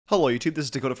Hello YouTube, this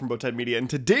is Dakota from Bowtied Media, and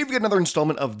today we've got another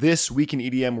installment of This Week in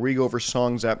EDM, where we go over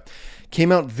songs that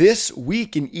came out this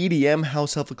week in EDM. How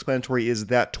self-explanatory is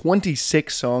that?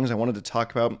 26 songs I wanted to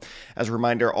talk about. As a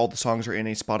reminder, all the songs are in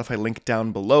a Spotify link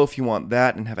down below if you want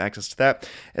that and have access to that,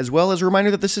 as well as a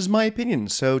reminder that this is my opinion,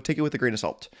 so take it with a grain of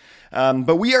salt.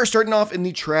 But we are starting off in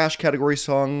the trash category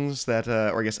songs that,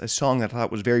 or I guess a song that I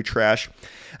thought was very trash,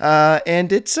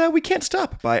 and it's We Can't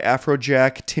Stop by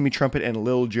AFROJACK, Timmy, Trumpet, and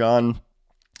Lil Jon.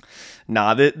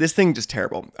 Nah, this thing just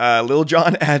terrible. Lil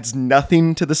Jon adds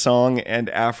nothing to the song, and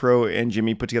Afro and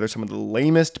Jimmy put together some of the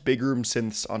lamest big room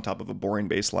synths on top of a boring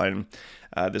bass line.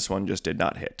 This one just did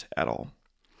not hit at all.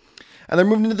 And then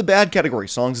moving into the bad category,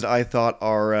 songs that I thought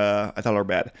are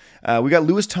bad. We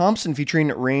got Thompson featuring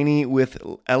RANI with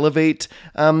Elevate.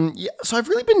 Yeah, so I've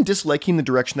really been disliking the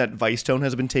direction that Vicetone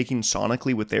has been taking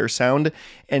sonically with their sound,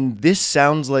 and this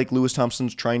sounds like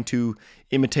Thompson's trying to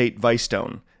imitate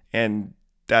Vicetone, and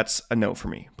that's a no for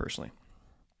me, personally.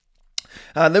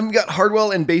 Then we got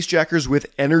Hardwell and Bassjackers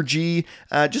with Energy.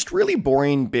 Just really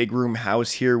boring big room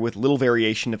house here with little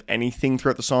variation of anything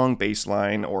throughout the song, bass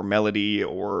line or melody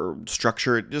or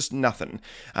structure, just nothing.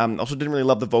 Also didn't really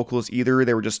love the vocals either.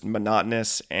 They were just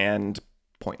monotonous and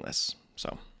pointless,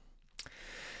 so.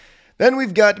 Then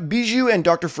we've got BIJOU and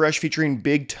Dr. Fresch featuring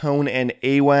Big Tone and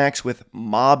AWACS with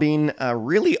Mobbing, a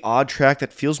really odd track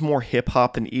that feels more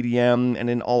hip-hop than EDM, and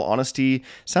in all honesty,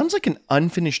 sounds like an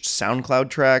unfinished SoundCloud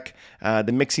track.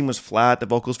 The mixing was flat, the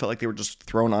vocals felt like they were just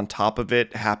thrown on top of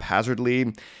it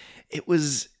haphazardly. It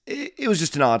was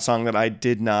just an odd song that I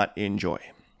did not enjoy.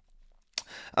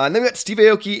 And then we got Steve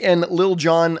Aoki and Lil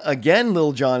Jon. Again,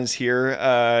 Lil Jon is here.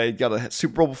 He got a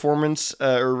Super Bowl performance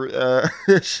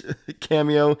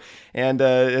cameo, and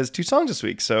has 2 songs this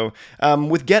week. So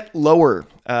with Get Lower,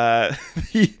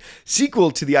 the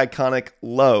sequel to the iconic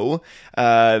Low,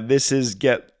 this is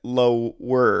Get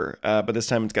Lower, but this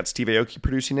time it's got Steve Aoki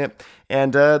producing it.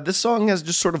 And this song has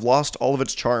just sort of lost all of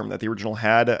its charm that the original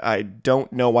had. I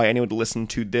don't know why anyone would listen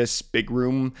to this big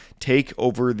room take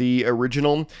over the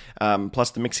original.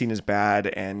 Plus the mixing is bad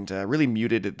and really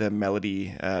muted the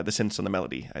melody, the synths on the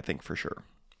melody, I think, for sure.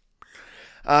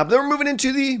 Then we're moving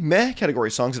into the meh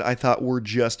category, songs that I thought were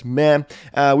just meh.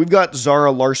 We've got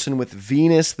Zara Larsson with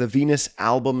Venus. The Venus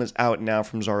album is out now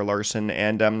from Zara Larsson,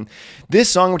 and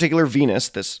this song in particular, Venus,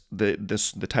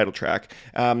 the title track,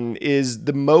 is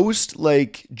the most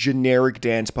like generic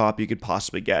dance pop you could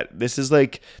possibly get. This is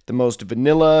like the most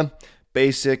vanilla,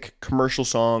 basic commercial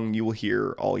song you will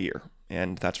hear all year,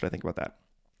 and that's what I think about that.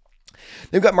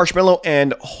 They've got Marshmello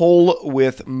HOL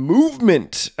with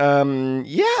Movement.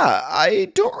 Yeah,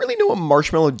 I don't really know what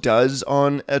Marshmello does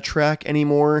on a track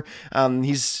anymore.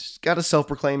 He's got a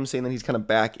self-proclaimed saying that he's kind of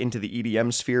back into the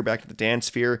EDM sphere, back to the dance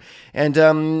sphere, and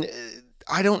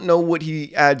I don't know what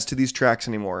he adds to these tracks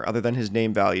anymore other than his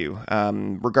name value.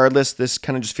 Regardless, this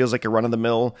kind of just feels like a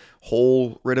run-of-the-mill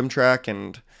whole rhythm track,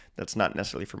 and that's not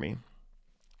necessarily for me.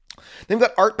 Then we've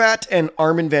got ARTBAT and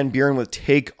Armin van Buuren with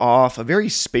Take Off, a very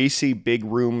spacey, big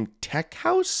room tech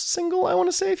house single, I want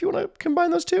to say, if you want to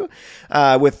combine those two,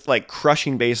 with like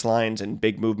crushing bass lines and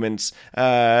big movements.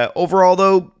 Overall,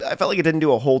 though, I felt like it didn't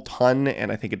do a whole ton,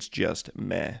 and I think it's just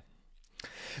meh.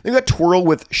 They've got TWERL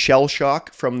with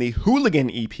SHELLSHOCK from the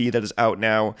Hooligan EP that is out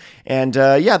now. And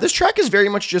yeah, this track is very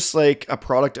much just like a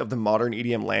product of the modern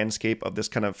EDM landscape of this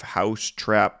kind of house,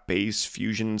 trap, bass,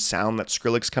 fusion sound that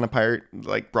Skrillex kind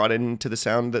of brought into the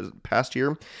sound the past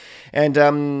year. And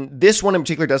this one in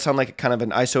particular does sound like kind of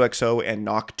an ISOXO and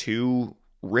Knock 2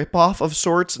 ripoff of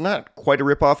sorts. Not quite a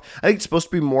ripoff. I think it's supposed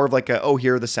to be more of like a, oh,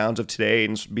 here are the sounds of today,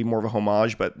 and be more of a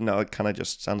homage, but no, it kind of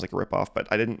just sounds like a ripoff, but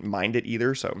I didn't mind it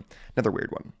either, so another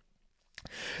weird one.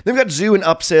 Then we've got BIJOU and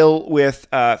UPSAHL with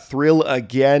Thrill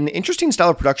again. Interesting style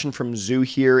of production from BIJOU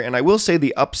here, and I will say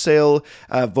the UPSAHL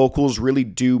vocals really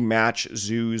do match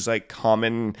BIJOU's like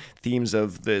common themes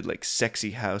of the like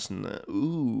sexy house and the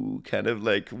ooh kind of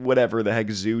like whatever the heck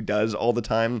BIJOU does all the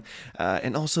time.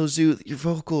 And also BIJOU, your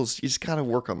vocals, you just gotta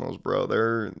work on those, bro.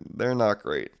 They're not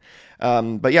great.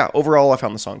 But yeah, overall I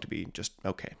found the song to be just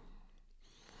okay.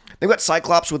 They've got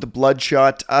Cyclops with the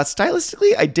Bloodshot.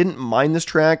 Stylistically, I didn't mind this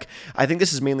track. I think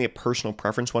this is mainly a personal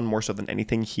preference one more so than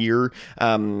anything here.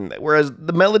 Whereas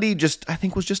the melody I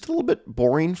think was just a little bit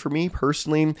boring for me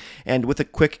personally. And with a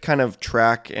quick kind of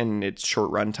track and its short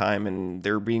runtime and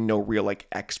there being no real like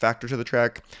X factor to the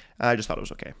track, I just thought it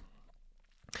was okay.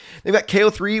 They've got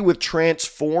KO3 with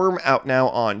Transform out now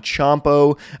on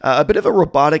Chompo. A bit of a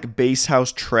robotic bass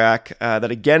house track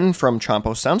that, again, from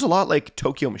Chompo sounds a lot like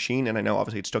Tokyo Machine, and I know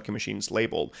obviously it's Tokyo Machine's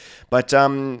label, but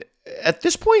at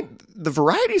this point, the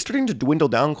variety is starting to dwindle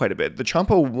down quite a bit. The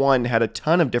Champo 1 had a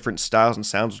ton of different styles and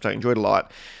sounds, which I enjoyed a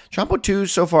lot. Champo 2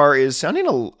 so far is sounding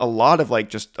a lot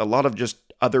of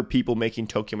just other people making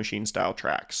Tokyo Machine style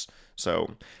tracks.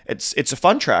 So it's a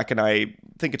fun track, and I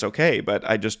think it's okay, but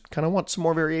I just kind of want some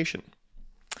more variation.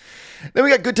 Then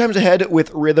we got Good Times Ahead with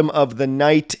Rhythm of the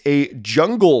Night, a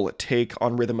jungle take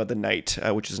on Rhythm of the Night,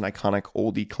 which is an iconic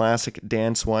oldie classic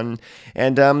dance one.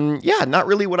 And yeah, not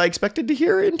really what I expected to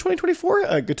hear in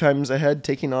 2024. Good Times Ahead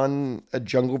taking on a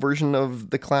jungle version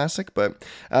of the classic, but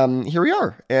here we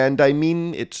are. And I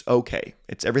mean, it's okay.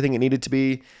 It's everything it needed to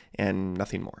be and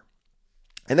nothing more.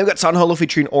 And then we've got Holo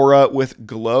featuring Aura with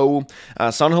Glow.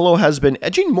 Holo has been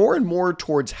edging more and more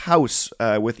towards house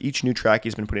with each new track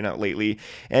he's been putting out lately.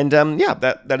 And yeah,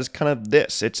 that is kind of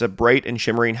this. It's a bright and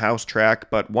shimmering house track,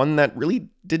 but one that really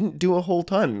didn't do a whole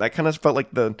ton. That kind of felt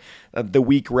like the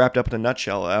week wrapped up in a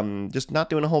nutshell. Just not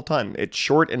doing a whole ton. It's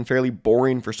short and fairly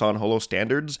boring for Holo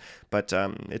standards, but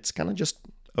it's kind of just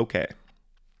okay.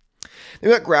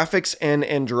 Then we got Graphics and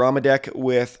Andromedek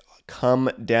with Come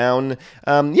Down.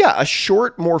 Yeah, a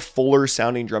short, more fuller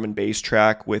sounding drum and bass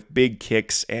track with big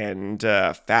kicks and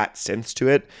fat synths to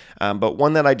it, but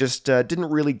one that I just didn't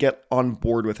really get on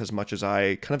board with as much as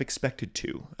I kind of expected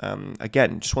to.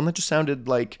 Again, just one that just sounded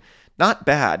like not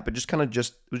bad, but just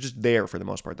was just there for the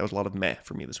most part. That was a lot of meh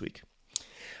for me this week.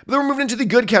 But then we're moving into the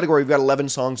good category. We've got 11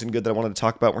 songs in good that I wanted to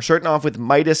talk about. We're starting off with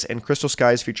Midas and Crystal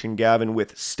Skies featuring Gavin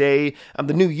with Stay.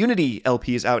 The new Unity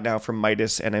LP is out now from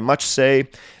Midas, and I must say,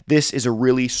 this is a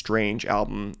really strange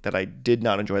album that I did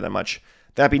not enjoy that much.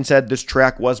 That being said, this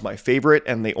track was my favorite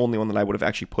and the only one that I would have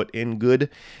actually put in good.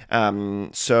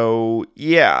 So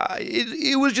yeah,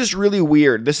 it was just really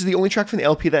weird. This is the only track from the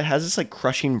LP that has this like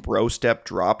crushing bro step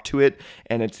drop to it,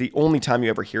 and it's the only time you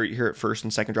ever hear it first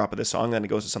and second drop of this song. Then it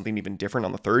goes to something even different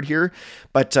on the third here.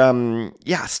 But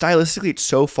yeah, stylistically, it's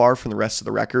so far from the rest of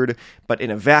the record. But in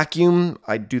a vacuum,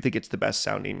 I do think it's the best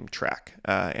sounding track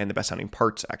and the best sounding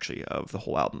parts actually of the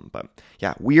whole album. But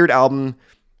yeah, weird album,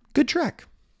 good track.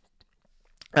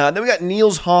 Then we got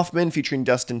Niels Hoffman featuring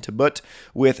Dustin Tabut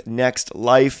with Next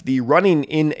Life. The Running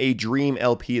in a Dream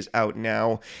LP is out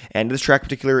now, and this track in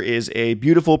particular is a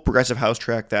beautiful progressive house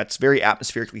track that's very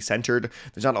atmospherically centered.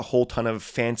 There's not a whole ton of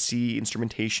fancy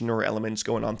instrumentation or elements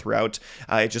going on throughout.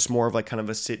 It's just more of like kind of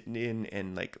a sit in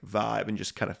and like vibe and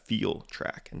just kind of feel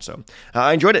track. And so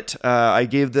I enjoyed it. I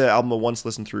gave the album a once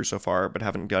listen through so far, but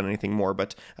haven't done anything more.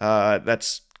 But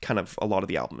that's kind of a lot of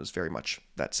the album is very much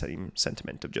that same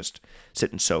sentiment of just sit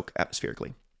and soak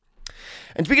atmospherically.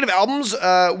 And speaking of albums,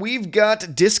 we've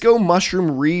got Disco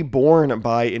Mushroom Reborn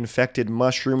by Infected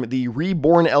Mushroom. The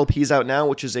Reborn LP is out now,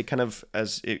 which is a kind of,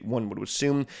 one would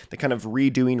assume, the kind of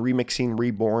redoing, remixing,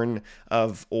 reborn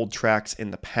of old tracks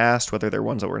in the past, whether they're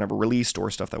ones that were never released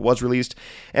or stuff that was released.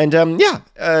 And yeah,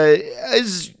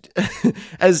 as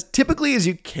typically as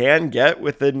you can get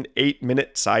with an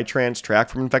 8-minute psytrance track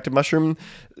from Infected Mushroom,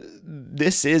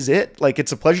 this is it. Like,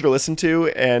 it's a pleasure to listen to,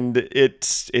 and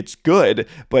it's good,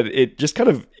 but it just kind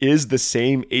of is the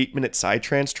same 8-minute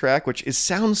psytrance track, which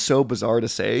sounds so bizarre to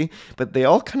say, but they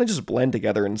all kind of just blend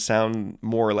together and sound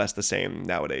more or less the same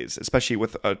nowadays, especially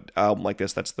with an album like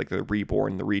this that's like the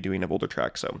reborn, the redoing of older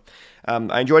tracks. So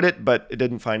I enjoyed it, but I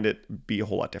didn't find it be a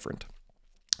whole lot different.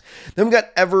 Then we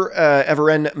got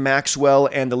Everend Maxwell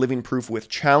and The Living Proof with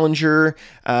Challenger.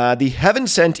 The Heaven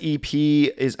Sent EP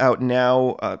is out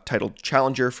now, titled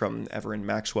Challenger from Everend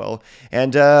Maxwell.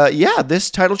 And yeah, this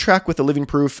title track with The Living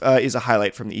Proof is a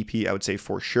highlight from the EP, I would say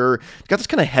for sure. It's got this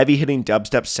kind of heavy-hitting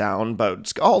dubstep sound, but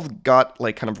it's all got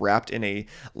like kind of wrapped in a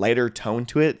lighter tone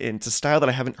to it. And it's a style that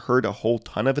I haven't heard a whole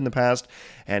ton of in the past.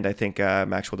 And I think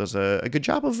Maxwell does a good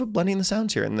job of blending the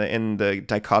sounds here in the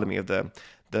dichotomy of the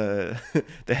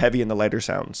heavy and the lighter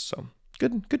sounds. So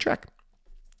good track.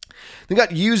 Then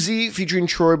got UZ featuring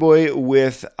Troy Boy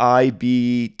with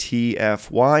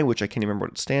IBTFY, which I can't even remember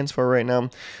what it stands for right now.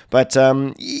 But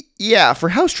yeah, for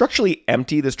how structurally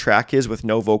empty this track is with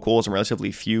no vocals and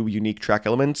relatively few unique track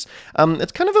elements,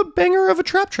 it's kind of a banger of a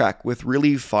trap track with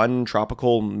really fun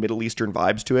tropical Middle Eastern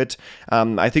vibes to it.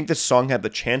 I think this song had the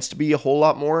chance to be a whole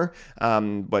lot more,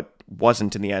 but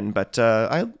wasn't in the end. But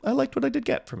I liked what I did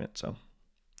get from it, so.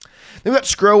 Then we got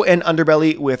Scro and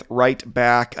Underbelly with Right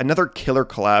Back, another killer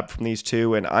collab from these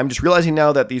two, and I'm just realizing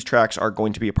now that these tracks are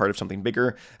going to be a part of something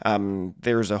bigger.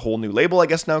 There's a whole new label, I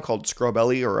guess, now called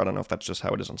Scrobelly, or I don't know if that's just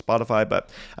how it is on Spotify, but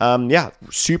yeah,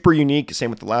 super unique, same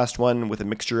with the last one, with a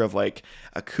mixture of like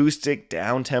acoustic,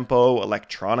 down-tempo,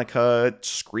 electronica,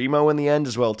 screamo in the end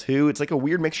as well, too. It's like a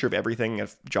weird mixture of everything, a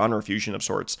genre fusion of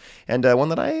sorts, and one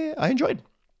that I enjoyed.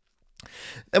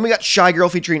 Then we got Shy Girl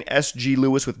featuring S.G.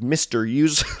 Lewis with Mr.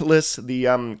 Useless.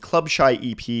 The Club Shy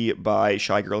EP by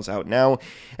Shy Girl is out now.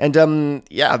 And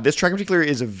yeah, this track in particular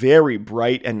is a very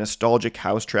bright and nostalgic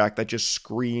house track that just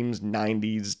screams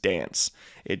 90s dance.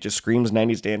 It just screams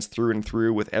 90s dance through and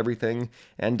through with everything,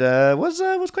 and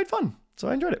was quite fun. So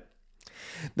I enjoyed it.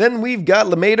 Then we've got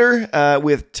Lemaitre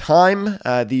with Time.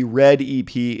 The Red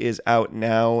EP is out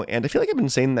now, and I feel like I've been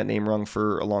saying that name wrong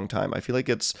for a long time. I feel like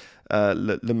it's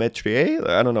Lemaitre.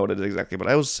 I don't know what it is exactly, but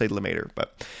I always say Lemaitre.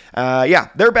 But yeah,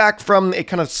 they're back from a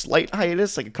kind of slight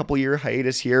hiatus, like a couple-year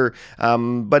hiatus here.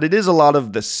 But it is a lot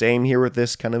of the same here with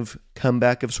this kind of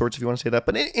comeback of sorts, if you want to say that,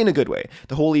 but in a good way.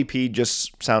 The whole EP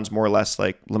just sounds more or less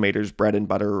like Lemaitre's bread and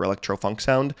butter electro-funk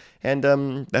sound,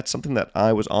 and that's something that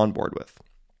I was on board with.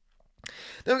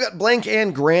 Then we got Blank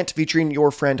and Grant featuring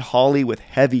Your Friend Holly with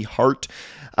Heavy Heart.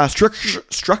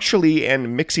 Structurally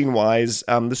and mixing-wise,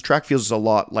 this track feels a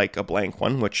lot like a Blank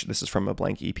one, which this is from a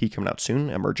Blank EP coming out soon,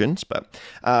 Emergence. But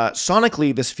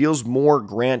sonically, this feels more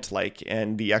Grant-like,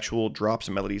 and the actual drops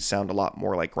and melodies sound a lot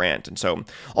more like Grant. And so,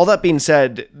 all that being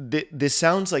said, this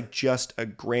sounds like just a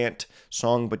Grant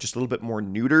song, but just a little bit more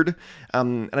neutered.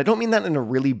 And I don't mean that in a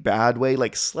really bad way,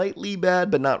 like slightly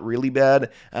bad, but not really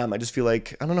bad. I just feel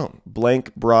like, I don't know,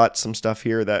 Blank brought some stuff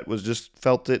here that was just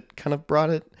felt it kind of brought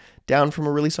it down from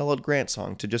a really solid Grant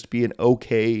song to just be an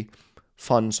okay,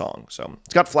 fun song. So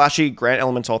it's got flashy Grant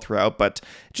elements all throughout, but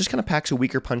it just kind of packs a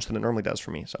weaker punch than it normally does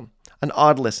for me. So an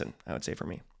odd listen, I would say, for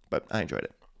me, but I enjoyed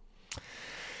it.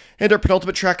 And our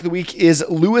penultimate track of the week is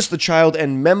Louis the Child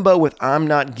and Memba with I'm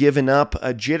Not Giving Up,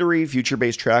 a jittery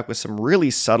future-based track with some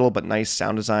really subtle but nice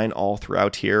sound design all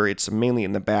throughout here. It's mainly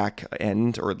in the back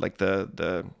end, or like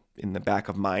the in the back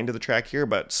of mind of the track here,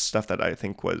 but stuff that I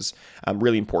think was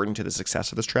really important to the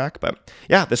success of this track. But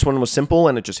yeah, this one was simple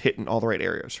and it just hit in all the right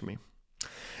areas for me.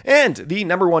 And the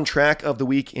number one track of the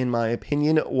week, in my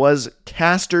opinion, was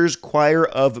Castor's Choir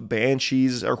of the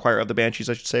Banshees,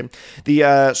 I should say.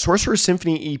 The Sorcerer's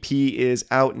Symphony EP is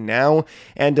out now,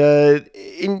 and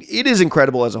it is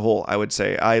incredible as a whole, I would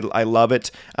say. I love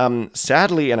it.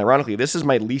 Sadly and ironically, this is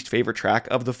my least favorite track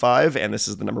of the 5, and this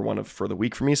is the number one for the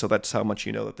week for me, so that's how much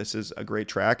you know that this is a great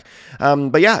track.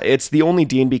 But yeah, it's the only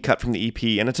D&B cut from the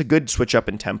EP, and it's a good switch up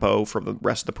in tempo from the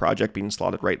rest of the project being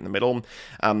slotted right in the middle.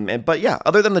 But yeah,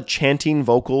 other than the chanting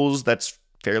vocals, that's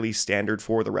fairly standard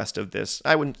for the rest of this.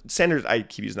 I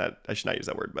keep using that, I should not use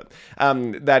that word, but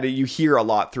that you hear a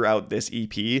lot throughout this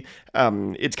EP.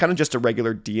 It's kind of just a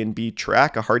regular D&B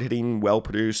track, a hard-hitting,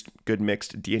 well-produced, good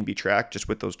mixed D&B track, just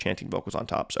with those chanting vocals on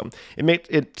top. So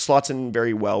it slots in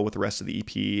very well with the rest of the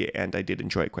EP, and I did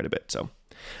enjoy it quite a bit. So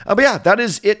but yeah, that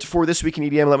is it for this week in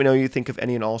EDM. Let me know what you think of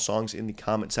any and all songs in the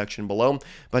comment section below.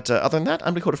 But other than that,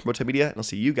 I'm Dakota from Bowtied Media, and I'll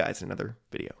see you guys in another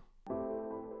video.